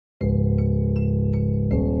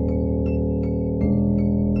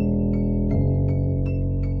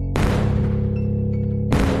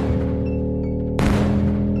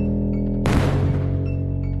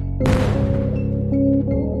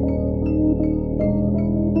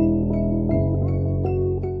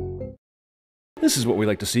This is what we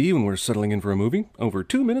like to see when we're settling in for a movie. Over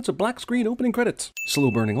 2 minutes of black screen opening credits.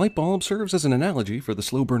 Slow-burning light bulb serves as an analogy for the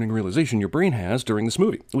slow-burning realization your brain has during this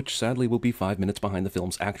movie, which sadly will be 5 minutes behind the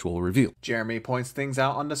film's actual reveal. Jeremy points things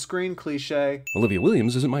out on the screen cliché. Olivia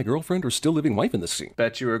Williams isn't my girlfriend or still living wife in this scene.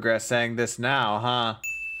 Bet you regret saying this now, huh?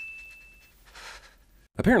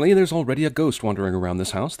 Apparently, there's already a ghost wandering around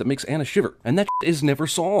this house that makes Anna shiver, and that is never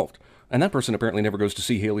solved. And that person apparently never goes to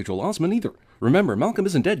see Haley Joel Osment either. Remember, Malcolm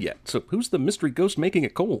isn't dead yet, so who's the mystery ghost making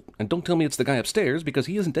it cold? And don't tell me it's the guy upstairs, because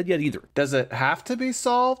he isn't dead yet either. Does it have to be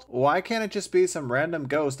solved? Why can't it just be some random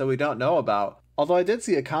ghost that we don't know about? Although I did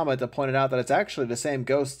see a comment that pointed out that it's actually the same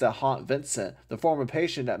ghosts that haunt Vincent, the former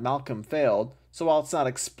patient that Malcolm failed, so while it's not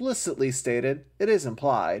explicitly stated, it is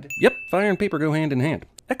implied. Yep, fire and paper go hand in hand.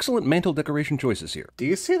 Excellent mantle decoration choices here. Do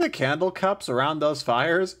you see the candle cups around those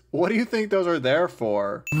fires? What do you think those are there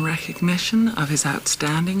for? In recognition of his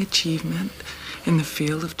outstanding achievement in the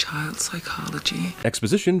field of child psychology.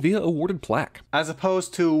 Exposition via awarded plaque. As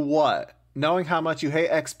opposed to what? Knowing how much you hate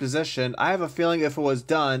exposition, I have a feeling if it was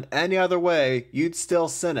done any other way, you'd still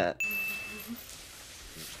sin it.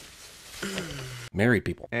 Married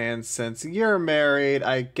people. And since you're married,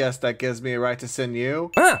 I guess that gives me a right to sin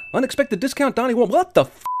you. Ah! Unexpected discount Donnie Wahlberg. What the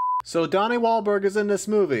f? So Donnie Wahlberg is in this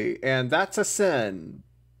movie, and that's a sin.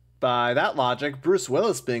 By that logic, Bruce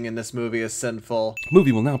Willis being in this movie is sinful.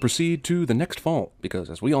 Movie will now proceed to the next fall, because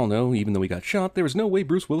as we all know, even though he got shot, there is no way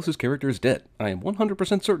Bruce Willis's character is dead. I am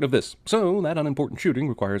 100% certain of this. So, that unimportant shooting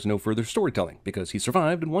requires no further storytelling, because he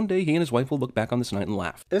survived, and one day he and his wife will look back on this night and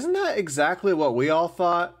laugh. Isn't that exactly what we all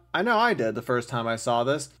thought? I know I did the first time I saw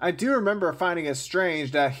this. I do remember finding it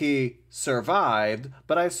strange that he survived,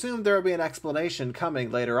 but I assumed there would be an explanation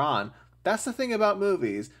coming later on. That's the thing about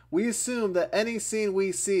movies. We assume that any scene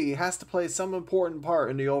we see has to play some important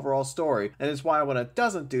part in the overall story, and it's why when it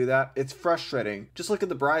doesn't do that, it's frustrating. Just look at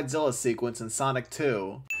the Bridezilla sequence in Sonic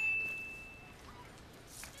 2.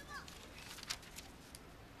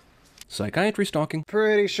 Psychiatry stalking.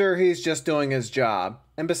 Pretty sure he's just doing his job.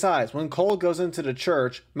 And besides, when Cole goes into the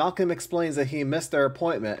church, Malcolm explains that he missed their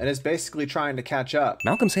appointment and is basically trying to catch up.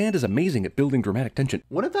 Malcolm's hand is amazing at building dramatic tension.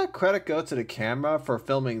 Wouldn't that credit go to the camera for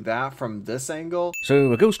filming that from this angle?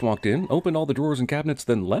 So a ghost walked in, opened all the drawers and cabinets,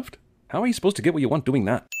 then left? How are you supposed to get what you want doing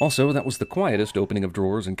that? Also, that was the quietest opening of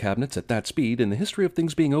drawers and cabinets at that speed in the history of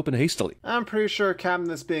things being opened hastily. I'm pretty sure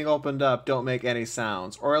cabinets being opened up don't make any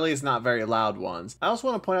sounds, or at least not very loud ones. I also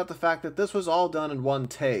want to point out the fact that this was all done in one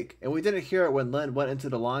take, and we didn't hear it when Lynn went into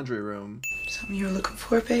the laundry room. Something you were looking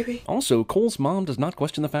for, baby? Also, Cole's mom does not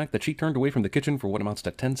question the fact that she turned away from the kitchen for what amounts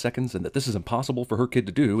to 10 seconds and that this is impossible for her kid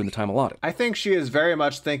to do in the time allotted. I think she is very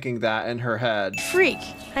much thinking that in her head. Freak,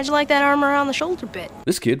 how'd you like that arm around the shoulder bit?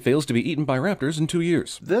 This kid fails to be eaten by raptors in 2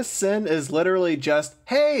 years. This sin is literally just,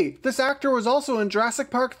 hey, this actor was also in Jurassic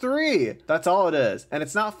Park 3. That's all it is. And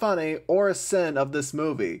it's not funny or a sin of this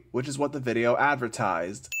movie, which is what the video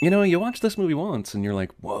advertised. You know, you watch this movie once and you're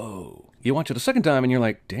like, whoa. You watch it a second time and you're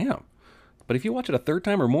like, damn. But if you watch it a third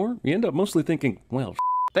time or more, you end up mostly thinking, well,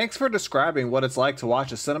 Thanks for describing what it's like to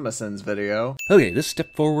watch a CinemaSins video. Okay, this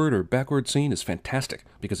step forward or backward scene is fantastic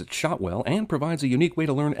because it's shot well and provides a unique way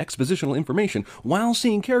to learn expositional information while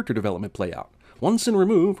seeing character development play out. One sin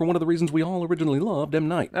removed from one of the reasons we all originally loved M.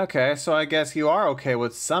 Night. Okay, so I guess you are okay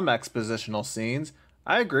with some expositional scenes.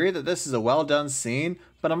 I agree that this is a well done scene,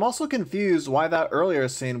 but I'm also confused why that earlier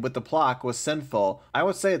scene with the plaque was sinful. I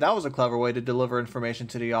would say that was a clever way to deliver information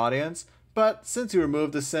to the audience. But since you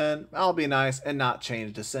removed the sin, I'll be nice and not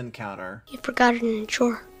change the sin counter. You forgot it in the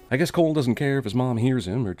drawer. I guess Cole doesn't care if his mom hears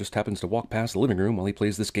him or just happens to walk past the living room while he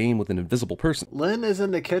plays this game with an invisible person. Lynn is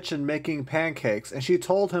in the kitchen making pancakes, and she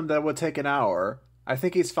told him that it would take an hour. I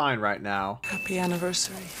think he's fine right now. Happy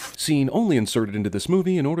anniversary. Scene only inserted into this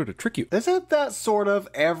movie in order to trick you. Isn't that sort of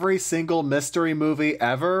every single mystery movie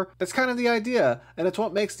ever? That's kind of the idea, and it's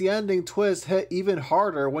what makes the ending twist hit even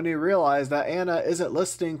harder when you realize that Anna isn't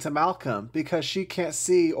listening to Malcolm because she can't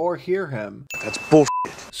see or hear him. That's bullshit.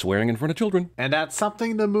 Swearing in front of children. And that's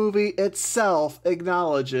something the movie itself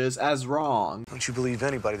acknowledges as wrong. Don't you believe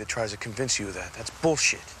anybody that tries to convince you of that? That's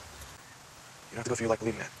bullshit. You don't have to go through your life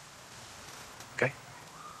believing that. Okay?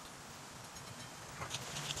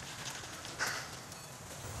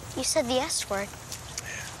 You said the S word.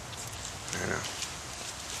 Yeah. I know.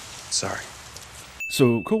 Sorry.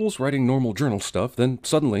 So Cole's writing normal journal stuff, then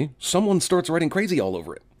suddenly someone starts writing crazy all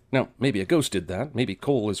over it. Now, maybe a ghost did that. Maybe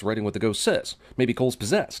Cole is writing what the ghost says. Maybe Cole's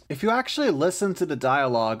possessed. If you actually listen to the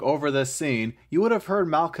dialogue over this scene, you would have heard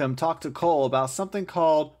Malcolm talk to Cole about something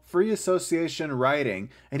called free association writing,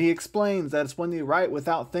 and he explains that it's when you write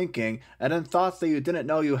without thinking, and then thoughts that you didn't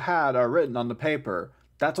know you had are written on the paper.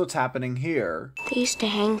 That's what's happening here. They used to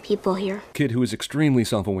hang people here. Kid who is extremely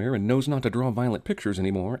self-aware and knows not to draw violent pictures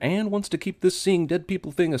anymore and wants to keep this seeing dead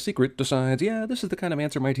people thing a secret decides, yeah, this is the kind of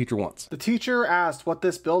answer my teacher wants. The teacher asked what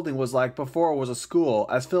this building was like before it was a school,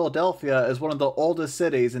 as Philadelphia is one of the oldest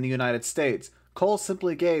cities in the United States. Cole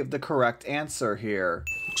simply gave the correct answer here.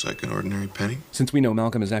 Looks like an ordinary penny. Since we know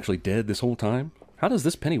Malcolm is actually dead this whole time, how does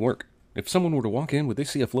this penny work? If someone were to walk in, would they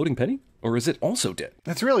see a floating penny? Or is it also dead?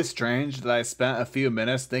 It's really strange that I spent a few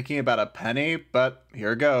minutes thinking about a penny, but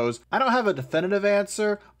here goes. I don't have a definitive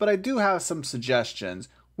answer, but I do have some suggestions.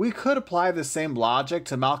 We could apply the same logic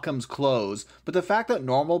to Malcolm's clothes, but the fact that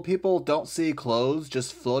normal people don't see clothes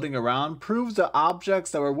just floating around proves that objects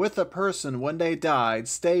that were with a person when they died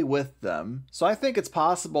stay with them. So I think it's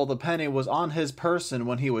possible the penny was on his person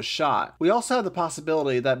when he was shot. We also have the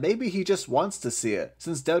possibility that maybe he just wants to see it,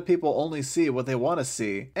 since dead people only see what they want to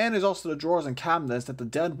see. And there's also the drawers and cabinets that the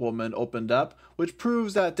dead woman opened up, which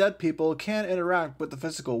proves that dead people can interact with the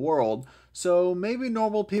physical world. So maybe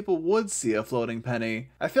normal people would see a floating penny.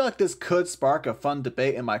 I feel like this could spark a fun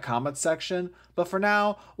debate in my comments section, but for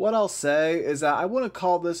now, what I'll say is that I wouldn't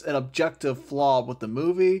call this an objective flaw with the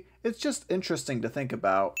movie. It's just interesting to think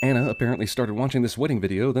about. Anna apparently started watching this wedding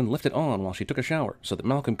video, then left it on while she took a shower, so that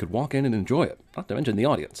Malcolm could walk in and enjoy it, not to mention the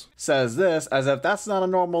audience. Says this as if that's not a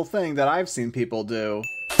normal thing that I've seen people do.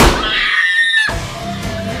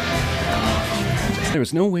 There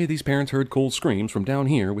is no way these parents heard Cole's screams from down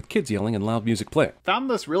here with kids yelling and loud music playing. Found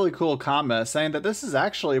this really cool comment saying that this is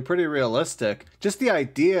actually pretty realistic. Just the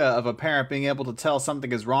idea of a parent being able to tell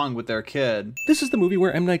something is wrong with their kid. This is the movie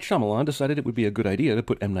where M. Night Shyamalan decided it would be a good idea to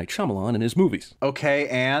put M. Night Shyamalan in his movies. Okay,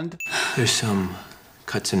 and? There's some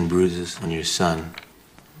cuts and bruises on your son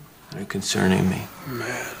that are concerning me.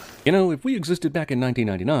 Man. You know, if we existed back in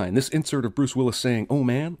 1999, this insert of Bruce Willis saying, "Oh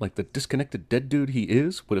man," like the disconnected dead dude he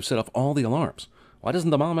is, would have set off all the alarms. Why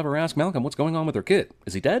doesn't the mom ever ask Malcolm what's going on with her kid?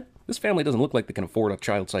 Is he dead? This family doesn't look like they can afford a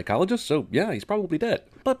child psychologist, so yeah, he's probably dead.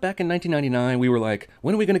 But back in 1999, we were like,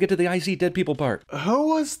 when are we going to get to the I see dead people part? Who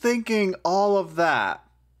was thinking all of that?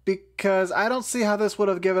 Because I don't see how this would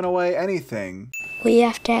have given away anything. We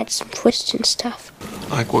have to add some twists and stuff.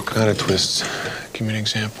 Like what kind of twists? Give me an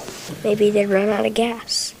example. Maybe they run out of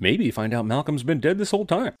gas. Maybe find out Malcolm's been dead this whole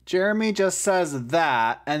time. Jeremy just says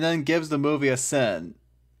that and then gives the movie a sin.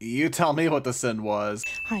 You tell me what the sin was.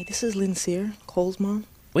 Hi, this is Lynn Sear, Cole's mom.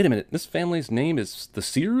 Wait a minute, this family's name is the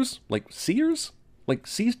Sears? Like Sears? Like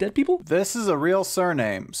sees dead people? This is a real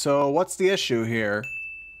surname, so what's the issue here?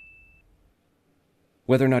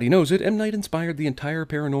 Whether or not he knows it, M. Night inspired the entire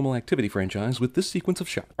Paranormal Activity franchise with this sequence of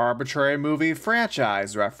shots. Arbitrary movie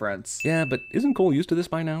franchise reference. Yeah, but isn't Cole used to this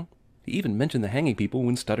by now? He even mentioned the hanging people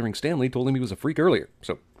when Stuttering Stanley told him he was a freak earlier,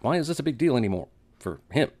 so why is this a big deal anymore? For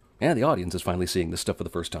him. Yeah, the audience is finally seeing this stuff for the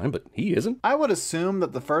first time, but he isn't. I would assume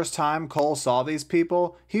that the first time Cole saw these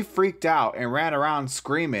people, he freaked out and ran around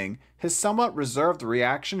screaming. His somewhat reserved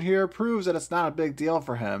reaction here proves that it's not a big deal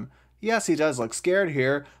for him. Yes, he does look scared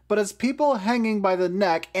here, but it's people hanging by the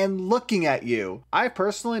neck and looking at you. I've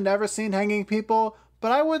personally never seen hanging people,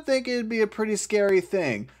 but I would think it'd be a pretty scary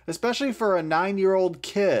thing, especially for a 9-year-old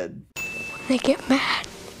kid. When they get mad,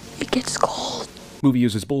 it gets cold. Movie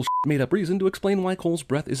uses bullshit made-up reason to explain why Cole's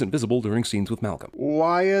breath isn't visible during scenes with Malcolm.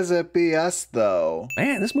 Why is it BS though?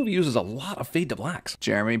 Man, this movie uses a lot of fade to blacks.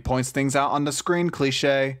 Jeremy points things out on the screen,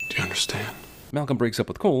 cliche. Do you understand? Malcolm breaks up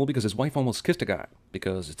with Cole because his wife almost kissed a guy,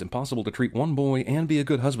 because it's impossible to treat one boy and be a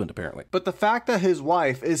good husband, apparently. But the fact that his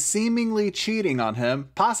wife is seemingly cheating on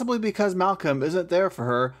him, possibly because Malcolm isn't there for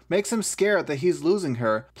her, makes him scared that he's losing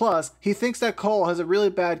her. Plus, he thinks that Cole has a really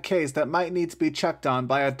bad case that might need to be checked on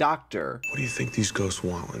by a doctor. What do you think these ghosts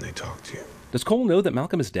want when they talk to you? Does Cole know that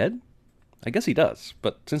Malcolm is dead? I guess he does,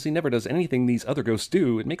 but since he never does anything these other ghosts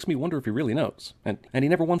do, it makes me wonder if he really knows. And he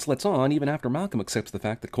never once lets on, even after Malcolm accepts the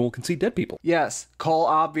fact that Cole can see dead people. Yes, Cole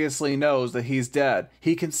obviously knows that he's dead.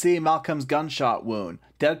 He can see Malcolm's gunshot wound.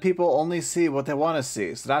 Dead people only see what they want to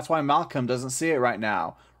see, so that's why Malcolm doesn't see it right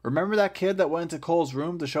now. Remember that kid that went into Cole's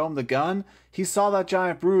room to show him the gun? He saw that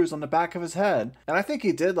giant bruise on the back of his head. And I think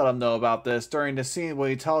he did let him know about this during the scene where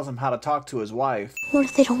he tells him how to talk to his wife. What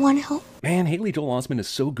if they don't want to help? Man, Haley Joel Osment is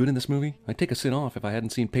so good in this movie. I'd take a sit off if I hadn't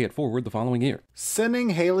seen Pay It Forward the following year. Sinning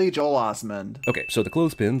Haley Joel Osment. Okay, so the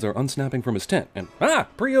clothespins are unsnapping from his tent, and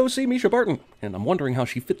pre-OC Misha Barton! And I'm wondering how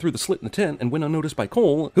she fit through the slit in the tent and went unnoticed by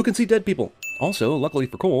Cole, who can see dead people. Also, luckily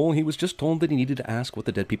for Cole, he was just told that he needed to ask what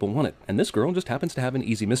the dead people wanted, and this girl just happens to have an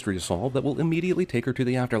easy mystery to solve that will immediately take her to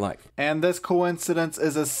the afterlife. And this coincidence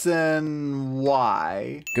is a sin.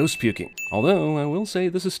 Why? Ghost puking. Although, I will say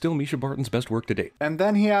this is still Misha Barton's best work to date. And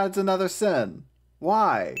then he adds another sin.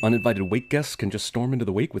 Why? Uninvited wake guests can just storm into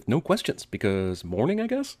the wake with no questions, because mourning, I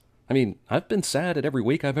guess? I mean, I've been sad at every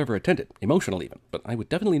wake I've ever attended, emotional even, but I would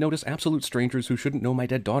definitely notice absolute strangers who shouldn't know my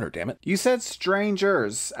dead daughter, damn it. You said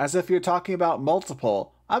strangers, as if you're talking about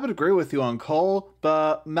multiple. I would agree with you on Cole,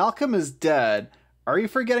 but Malcolm is dead. Are you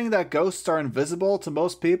forgetting that ghosts are invisible to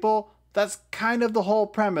most people? That's kind of the whole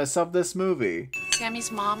premise of this movie.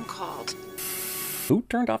 Sammy's mom called. Who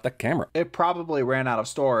turned off the camera? It probably ran out of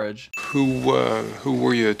storage. Who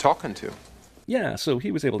were you talking to? Yeah, so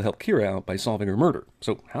he was able to help Kira out by solving her murder.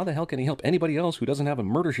 So how the hell can he help anybody else who doesn't have a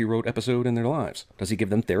Murder, She Wrote episode in their lives? Does he give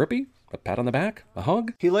them therapy? A pat on the back? A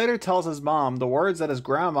hug? He later tells his mom the words that his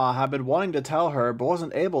grandma had been wanting to tell her but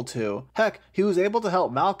wasn't able to. Heck, he was able to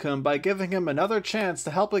help Malcolm by giving him another chance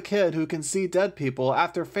to help a kid who can see dead people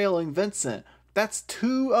after failing Vincent. That's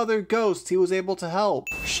 2 other ghosts he was able to help.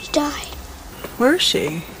 She died, Where's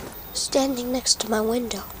she? standing next to my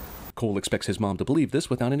window. Cole expects his mom to believe this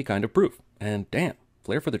without any kind of proof. And damn,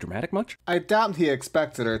 flair for the dramatic much? I doubt he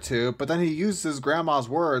expected her to, but then he used his grandma's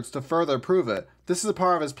words to further prove it. This is a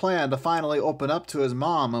part of his plan to finally open up to his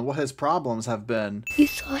mom and what his problems have been. You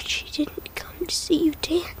thought she didn't come to see you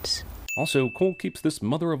dance. Also, Cole keeps this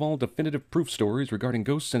mother of all definitive proof stories regarding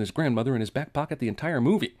ghosts and his grandmother in his back pocket the entire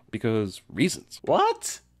movie. Because reasons.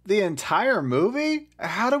 What? The entire movie?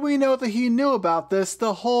 How do we know that he knew about this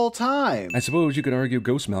the whole time? I suppose you could argue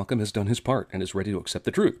Ghost Malcolm has done his part and is ready to accept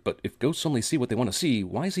the truth, but if ghosts only see what they want to see,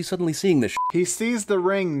 why is he suddenly seeing this shit? He sees the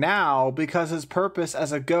ring now because his purpose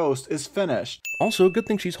as a ghost is finished. Also, good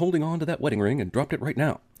thing she's holding on to that wedding ring and dropped it right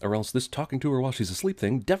now, or else this talking to her while she's asleep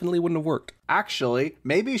thing definitely wouldn't have worked. Actually,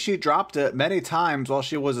 maybe she dropped it many times while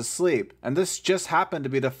she was asleep, and this just happened to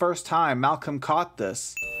be the first time Malcolm caught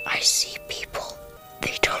this. I see people.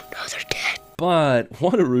 They don't know they're dead. But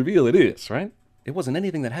what a reveal it is, right? It wasn't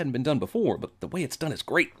anything that hadn't been done before, but the way it's done is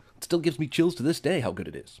great. It still gives me chills to this day how good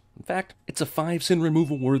it is. In fact, it's a 5-sin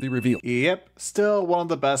removal worthy reveal. Yep, still one of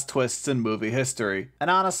the best twists in movie history. And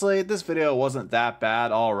honestly, this video wasn't that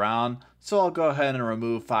bad all around, so I'll go ahead and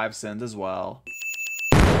remove 5 sins as well.